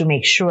wants to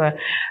make sure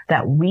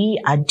that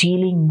we are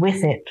dealing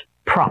with it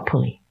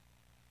properly.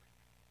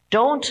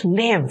 Don't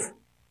live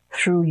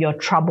through your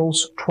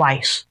troubles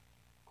twice.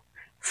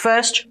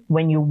 First,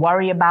 when you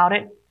worry about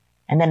it,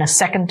 and then a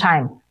second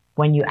time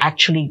when you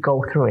actually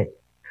go through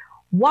it.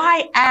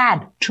 Why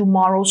add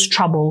tomorrow's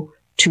trouble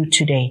to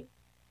today?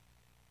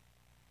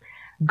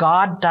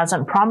 God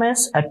doesn't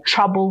promise a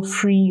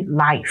trouble-free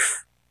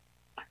life,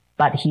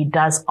 but He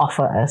does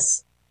offer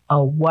us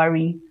a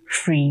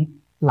worry-free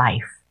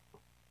life.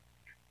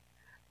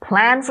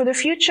 Plan for the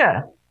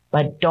future,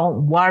 but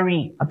don't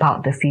worry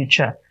about the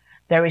future.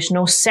 There is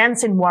no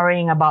sense in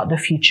worrying about the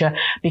future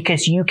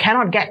because you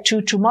cannot get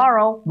to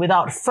tomorrow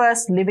without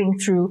first living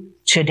through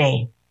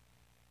today.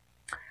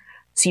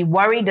 See,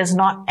 worry does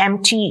not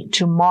empty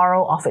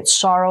tomorrow of its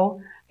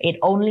sorrow. It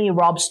only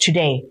robs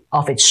today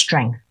of its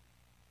strength.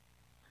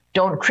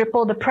 Don't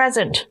cripple the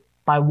present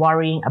by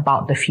worrying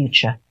about the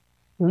future.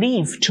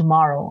 Leave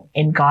tomorrow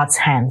in God's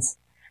hands,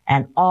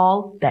 and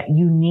all that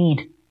you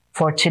need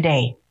for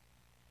today,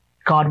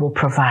 God will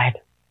provide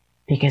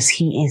because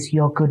He is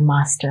your good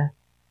master.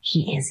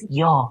 He is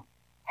your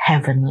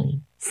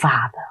heavenly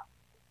Father.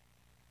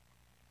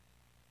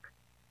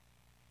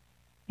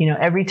 You know,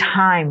 every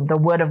time the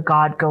word of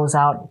God goes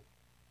out,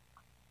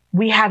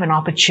 we have an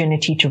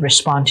opportunity to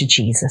respond to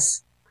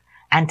Jesus.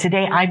 And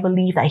today I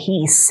believe that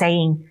He is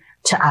saying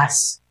to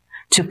us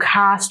to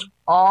cast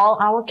all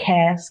our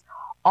cares,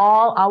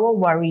 all our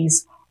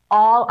worries,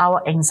 all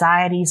our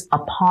anxieties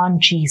upon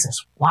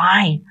Jesus.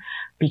 Why?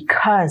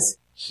 Because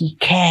He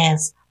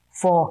cares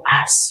for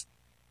us.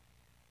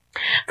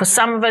 For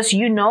some of us,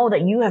 you know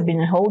that you have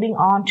been holding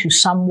on to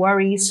some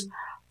worries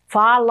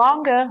far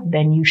longer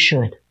than you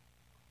should.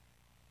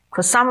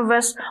 For some of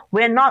us,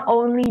 we're not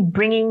only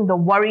bringing the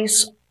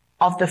worries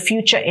of the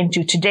future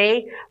into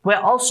today, we're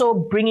also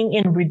bringing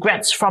in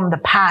regrets from the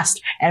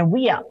past, and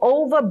we are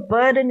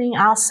overburdening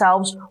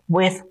ourselves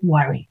with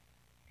worry.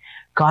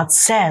 God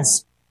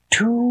says,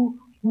 do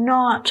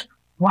not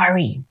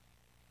worry.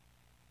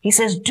 He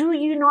says, do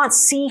you not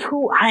see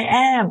who I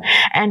am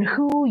and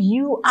who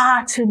you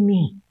are to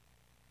me?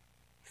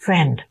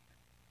 Friend,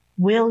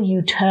 will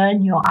you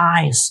turn your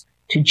eyes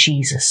to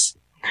Jesus?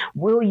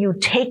 Will you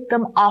take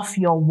them off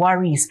your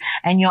worries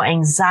and your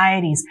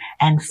anxieties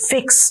and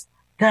fix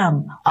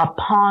them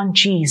upon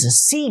Jesus?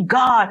 See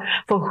God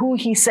for who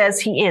He says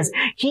He is.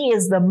 He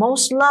is the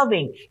most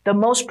loving, the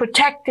most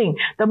protecting,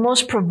 the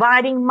most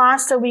providing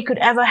master we could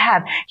ever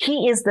have.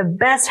 He is the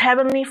best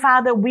heavenly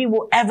Father we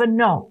will ever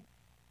know.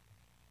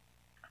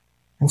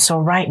 And so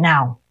right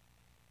now,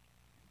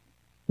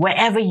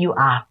 wherever you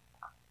are,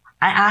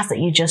 I ask that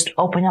you just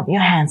open up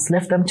your hands,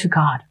 lift them to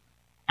God,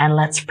 and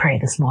let's pray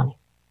this morning.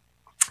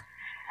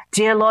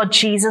 Dear Lord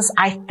Jesus,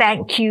 I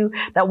thank you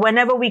that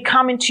whenever we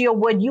come into your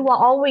word, you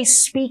are always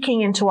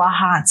speaking into our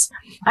hearts.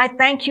 I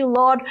thank you,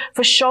 Lord,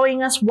 for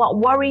showing us what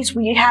worries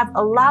we have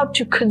allowed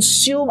to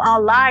consume our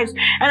lives.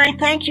 And I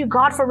thank you,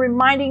 God, for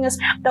reminding us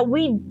that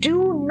we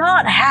do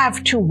not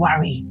have to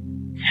worry.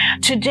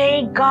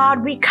 Today,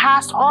 God, we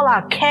cast all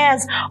our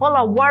cares, all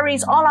our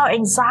worries, all our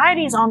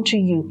anxieties onto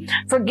you.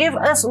 Forgive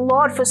us,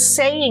 Lord, for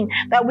saying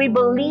that we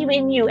believe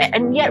in you,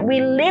 and yet we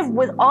live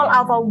with all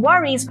of our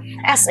worries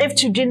as if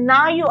to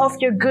deny you of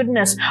your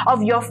goodness,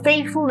 of your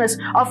faithfulness,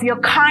 of your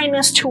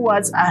kindness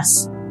towards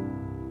us.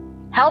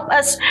 Help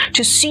us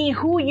to see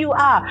who you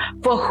are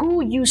for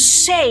who you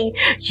say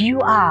you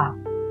are.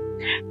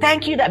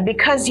 Thank you that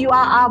because you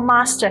are our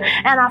master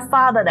and our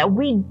Father, that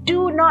we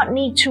do not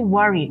need to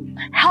worry.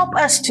 Help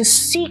us to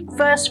seek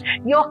first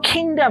your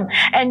kingdom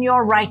and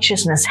your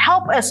righteousness.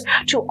 Help us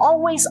to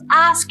always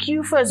ask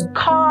you first,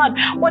 God,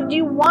 what do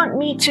you want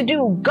me to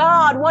do?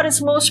 God, what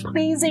is most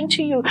pleasing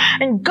to you?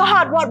 And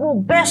God, what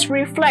will best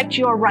reflect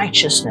your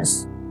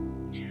righteousness?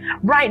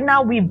 Right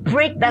now, we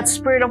break that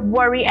spirit of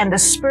worry and the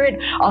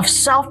spirit of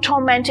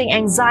self-tormenting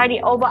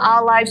anxiety over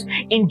our lives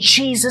in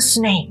Jesus'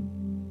 name.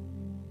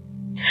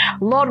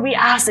 Lord, we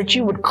ask that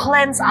you would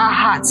cleanse our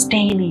hearts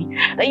daily,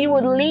 that you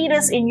would lead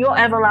us in your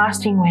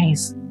everlasting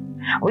ways.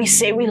 We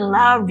say we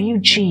love you,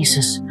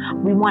 Jesus.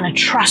 We want to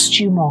trust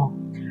you more.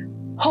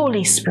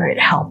 Holy Spirit,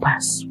 help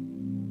us.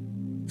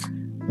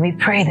 We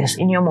pray this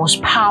in your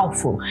most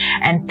powerful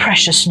and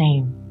precious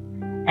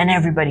name. And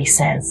everybody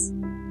says,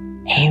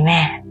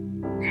 amen.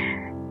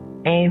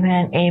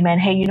 Amen. Amen.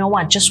 Hey, you know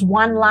what? Just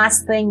one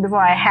last thing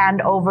before I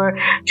hand over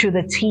to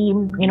the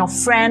team. You know,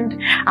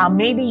 friend,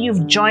 maybe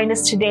you've joined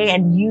us today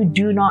and you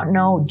do not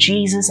know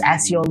Jesus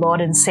as your Lord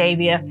and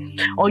Savior,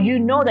 or you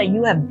know that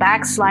you have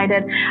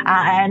backslided.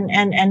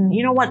 And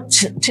you know what?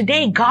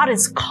 Today, God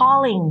is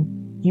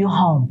calling you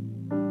home.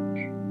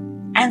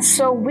 And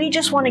so we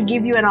just want to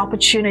give you an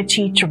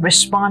opportunity to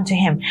respond to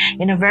Him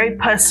in a very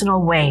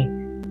personal way.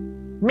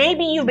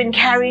 Maybe you've been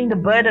carrying the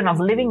burden of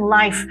living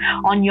life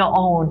on your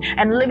own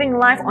and living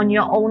life on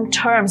your own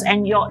terms,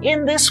 and you're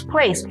in this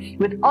place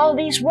with all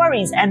these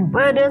worries and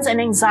burdens and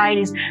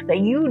anxieties that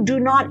you do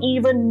not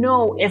even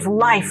know if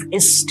life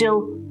is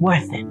still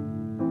worth it.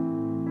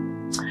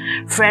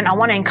 Friend, I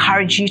want to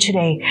encourage you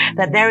today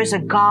that there is a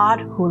God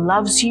who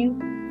loves you.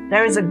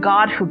 There is a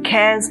God who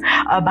cares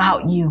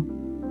about you.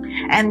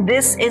 And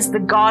this is the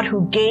God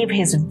who gave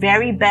his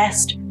very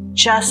best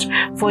just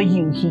for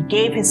you. He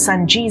gave his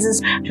son Jesus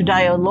to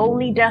die a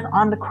lowly death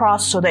on the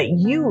cross so that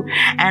you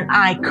and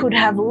I could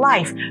have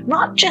life,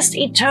 not just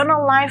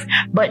eternal life,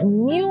 but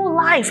new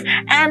life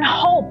and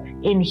hope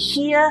in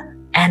here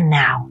and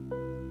now.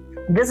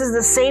 This is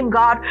the same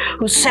God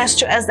who says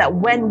to us that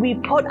when we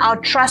put our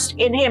trust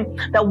in him,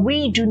 that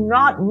we do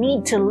not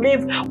need to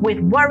live with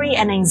worry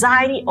and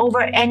anxiety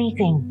over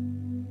anything.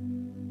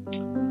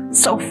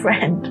 So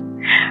friend,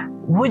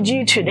 would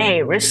you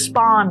today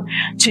respond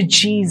to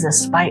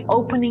Jesus by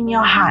opening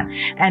your heart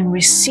and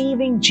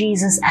receiving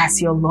Jesus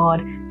as your Lord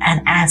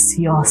and as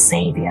your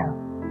Savior?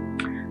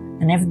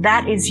 And if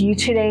that is you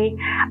today,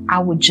 I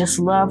would just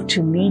love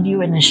to lead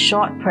you in a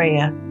short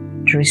prayer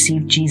to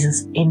receive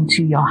Jesus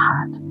into your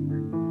heart.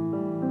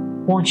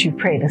 Won't you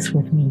pray this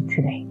with me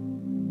today?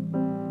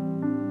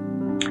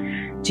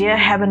 Dear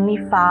Heavenly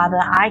Father,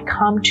 I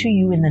come to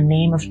you in the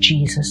name of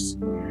Jesus.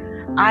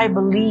 I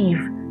believe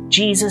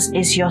Jesus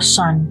is your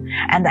son,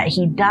 and that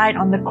he died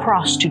on the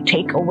cross to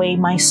take away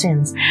my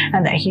sins,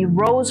 and that he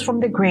rose from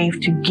the grave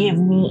to give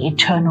me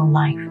eternal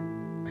life.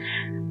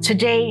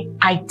 Today,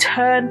 I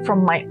turn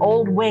from my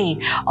old way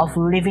of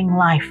living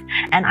life,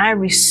 and I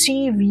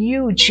receive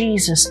you,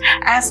 Jesus,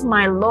 as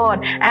my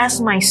Lord,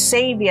 as my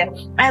Savior,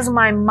 as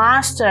my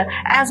Master,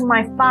 as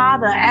my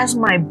Father, as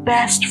my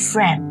best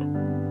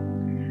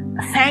friend.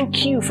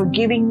 Thank you for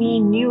giving me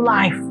new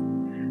life,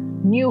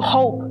 new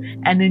hope,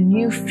 and a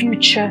new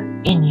future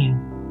in you.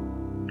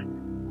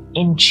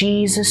 In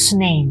Jesus'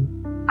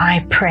 name,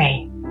 I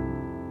pray.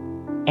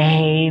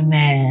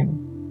 Amen.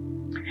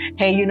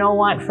 Hey, you know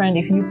what, friend?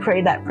 If you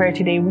pray that prayer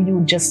today, we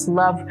would just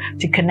love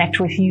to connect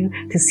with you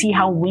to see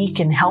how we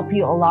can help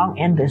you along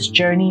in this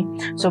journey.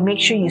 So make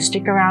sure you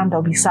stick around.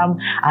 There'll be some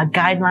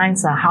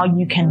guidelines on how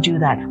you can do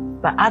that.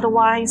 But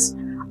otherwise,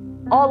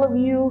 all of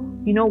you,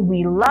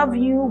 we love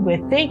you.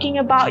 We're thinking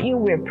about you.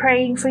 We're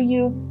praying for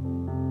you.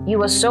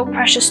 You are so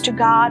precious to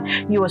God.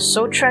 You are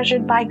so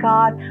treasured by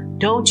God.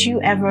 Don't you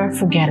ever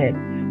forget it.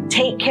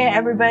 Take care,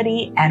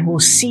 everybody, and we'll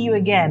see you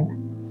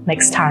again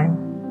next time.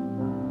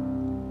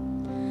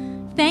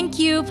 Thank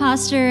you,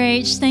 Pastor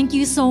H. Thank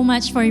you so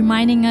much for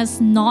reminding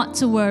us not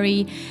to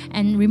worry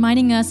and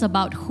reminding us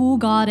about who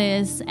God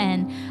is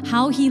and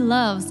how he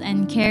loves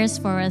and cares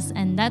for us.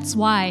 And that's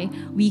why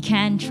we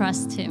can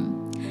trust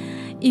him.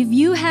 If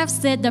you have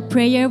said the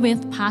prayer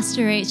with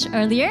Pastor H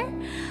earlier,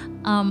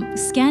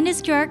 scan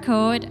this QR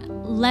code,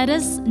 let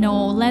us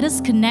know, let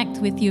us connect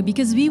with you,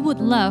 because we would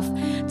love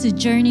to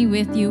journey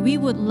with you. We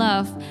would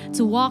love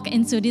to walk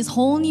into this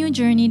whole new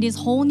journey, this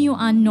whole new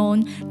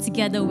unknown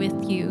together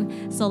with you.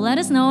 So let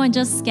us know and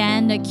just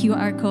scan the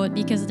QR code,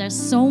 because there's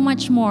so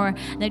much more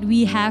that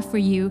we have for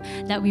you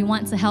that we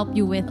want to help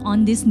you with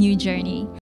on this new journey.